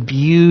the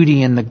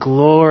beauty and the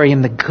glory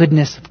and the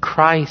goodness of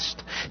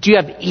Christ? Do you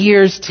have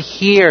ears to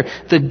hear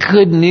the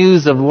good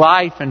news of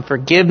life and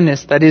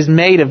forgiveness that is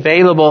made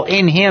available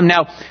in him?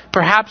 Now,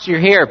 perhaps you're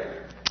here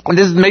And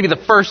this is maybe the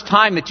first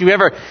time that you've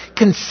ever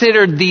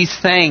considered these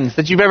things,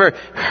 that you've ever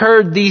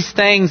heard these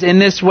things in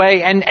this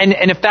way. And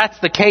if that's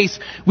the case,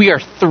 we are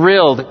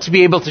thrilled to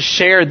be able to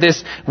share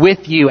this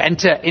with you and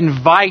to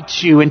invite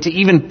you and to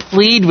even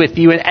plead with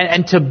you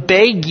and to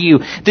beg you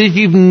that if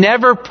you've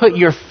never put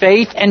your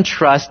faith and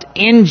trust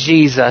in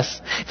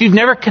Jesus, if you've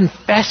never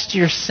confessed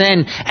your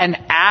sin and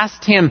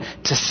asked Him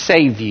to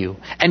save you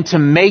and to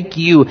make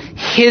you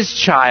His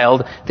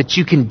child, that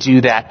you can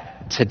do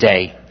that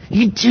today.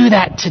 You can do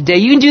that today.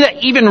 You can do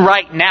that even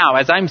right now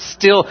as I'm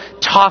still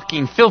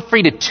talking. Feel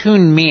free to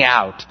tune me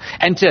out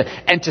and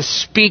to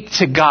speak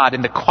to God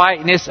in the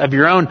quietness of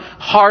your own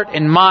heart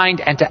and mind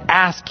and to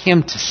ask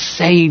Him to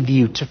save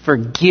you, to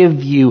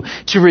forgive you,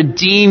 to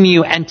redeem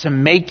you, and to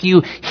make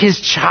you His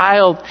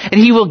child.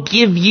 And He will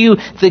give you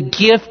the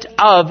gift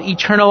of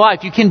eternal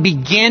life. You can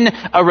begin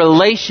a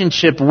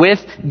relationship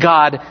with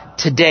God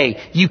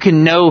today. You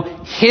can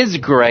know His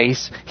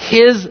grace,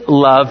 His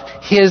love,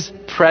 His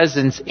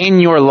presence in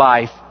your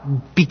life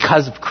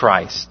because of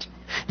Christ.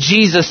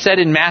 Jesus said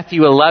in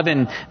Matthew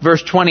 11,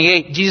 verse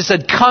 28, Jesus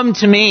said, "Come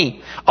to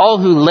me, all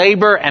who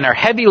labor and are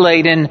heavy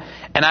laden,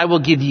 and I will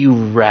give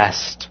you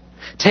rest.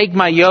 Take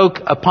my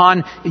yoke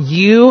upon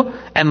you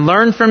and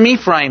learn from me,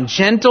 for I am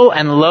gentle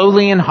and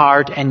lowly in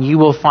heart, and you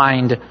will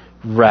find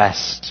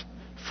rest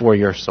for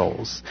your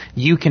souls."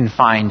 You can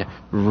find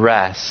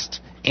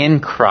rest in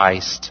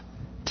Christ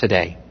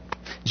today.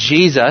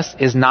 Jesus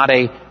is not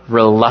a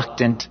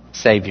reluctant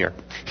Savior.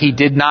 He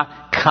did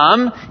not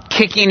come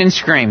kicking and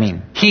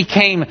screaming. He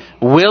came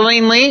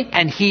willingly,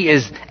 and He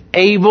is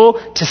able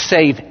to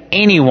save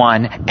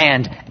anyone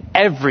and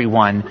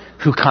everyone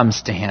who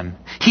comes to Him.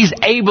 He's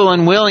able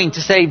and willing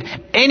to save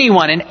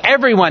anyone and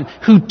everyone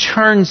who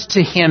turns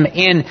to Him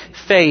in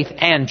faith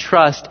and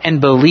trust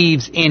and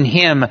believes in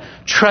Him,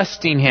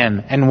 trusting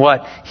Him and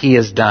what He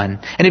has done.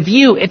 And if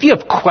you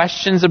have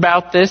questions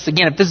about this,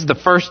 again, if this is the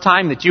first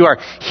time that you are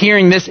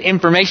hearing this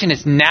information,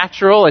 it's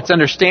natural, it's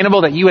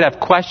understandable that you would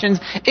have questions.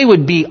 It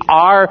would be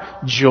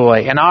our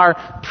joy and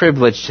our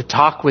privilege to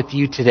talk with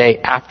you today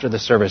after the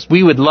service.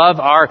 We would love,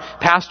 our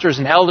pastors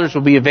and elders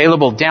will be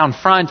available down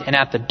front and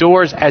at the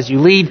doors as you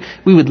leave.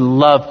 We would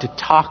love to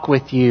talk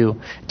with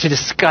you, to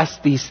discuss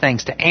these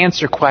things, to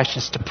answer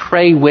questions, to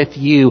pray with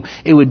you.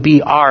 It would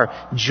be our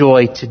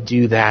joy to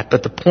do that.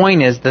 But the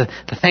point is, the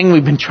thing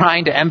we've been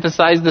trying to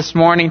emphasize this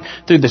morning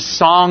through the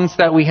songs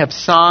that we have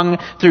sung,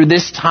 through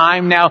this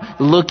time now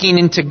looking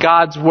into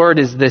God's Word,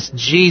 is this: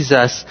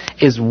 Jesus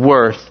is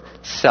worth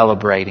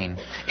celebrating.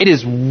 It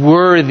is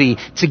worthy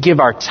to give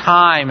our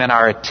time and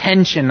our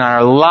attention and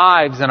our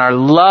lives and our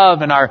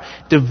love and our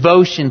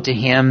devotion to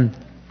Him.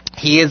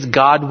 He is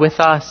God with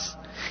us.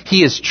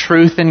 He is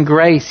truth and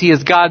grace. He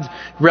is God's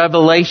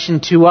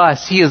revelation to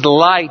us. He is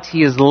light.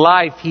 He is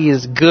life. He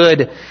is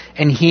good.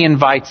 And He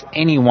invites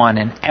anyone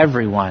and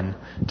everyone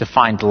to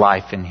find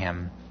life in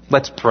Him.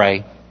 Let's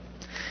pray.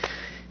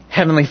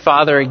 Heavenly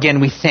Father, again,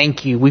 we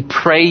thank You. We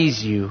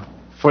praise You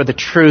for the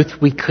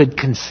truth we could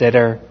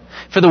consider,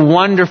 for the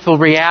wonderful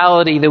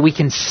reality that we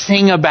can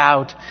sing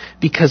about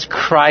because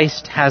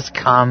Christ has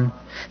come.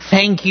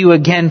 Thank You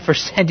again for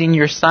sending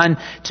Your Son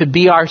to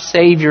be our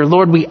Savior.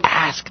 Lord, we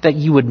ask that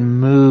You would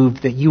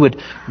move, that You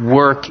would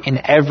work in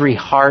every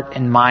heart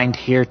and mind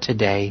here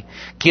today.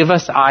 Give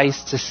us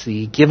eyes to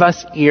see. Give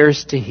us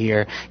ears to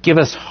hear. Give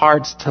us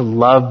hearts to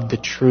love the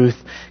truth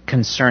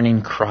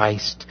concerning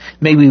Christ.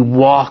 May we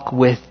walk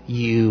with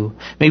You.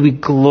 May we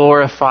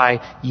glorify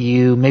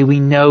You. May we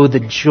know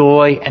the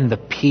joy and the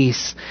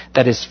peace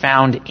that is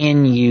found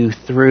in You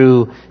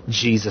through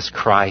Jesus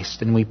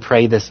Christ. And we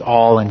pray this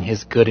all in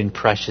His good and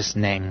precious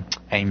name.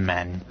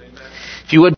 Amen. If you would